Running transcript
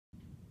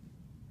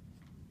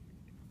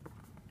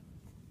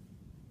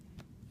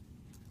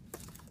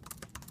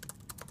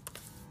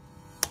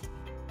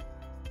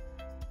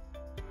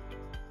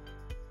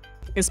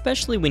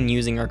Especially when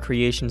using our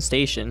creation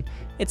station,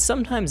 it's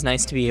sometimes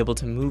nice to be able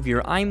to move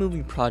your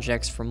iMovie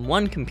projects from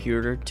one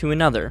computer to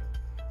another.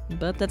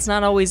 But that's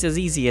not always as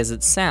easy as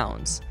it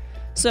sounds.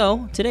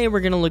 So today we're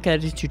going to look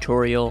at a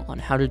tutorial on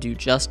how to do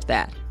just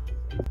that.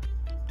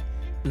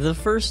 The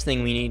first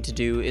thing we need to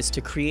do is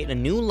to create a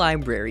new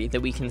library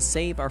that we can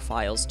save our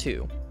files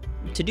to.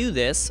 To do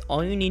this,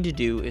 all you need to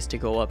do is to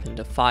go up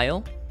into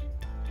File,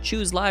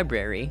 choose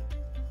Library,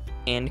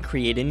 and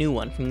create a new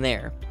one from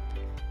there.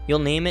 You'll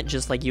name it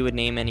just like you would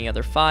name any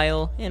other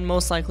file, and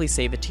most likely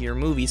save it to your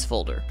Movies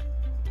folder.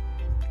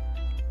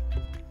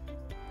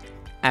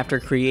 After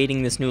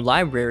creating this new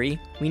library,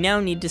 we now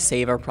need to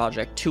save our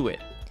project to it.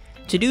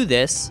 To do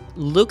this,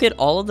 look at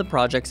all of the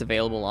projects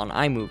available on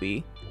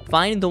iMovie,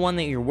 find the one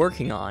that you're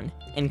working on,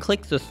 and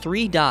click the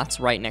 3 dots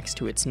right next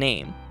to its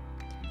name.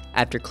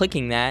 After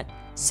clicking that,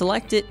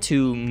 select it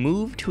to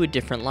move to a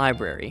different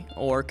library,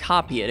 or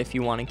copy it if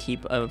you want to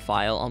keep a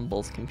file on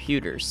both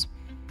computers.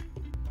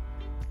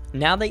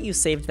 Now that you've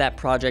saved that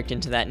project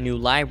into that new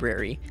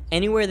library,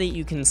 anywhere that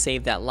you can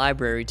save that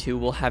library to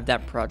will have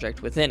that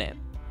project within it.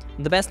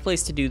 The best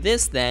place to do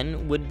this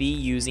then would be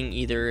using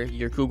either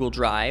your Google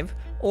Drive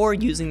or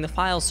using the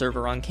file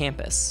server on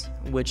campus,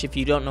 which if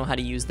you don't know how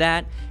to use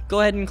that,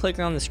 go ahead and click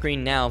on the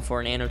screen now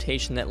for an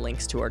annotation that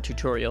links to our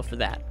tutorial for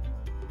that.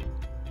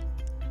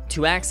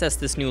 To access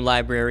this new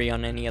library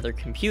on any other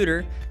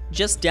computer,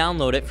 just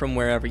download it from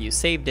wherever you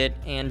saved it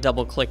and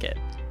double click it.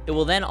 It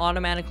will then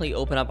automatically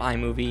open up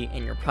iMovie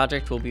and your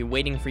project will be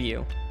waiting for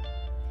you.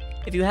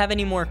 If you have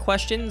any more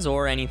questions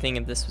or anything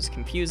if this was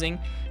confusing,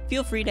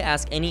 feel free to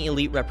ask any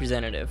Elite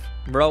representative.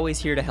 We're always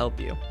here to help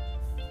you.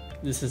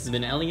 This has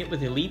been Elliot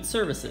with Elite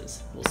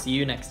Services. We'll see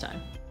you next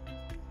time.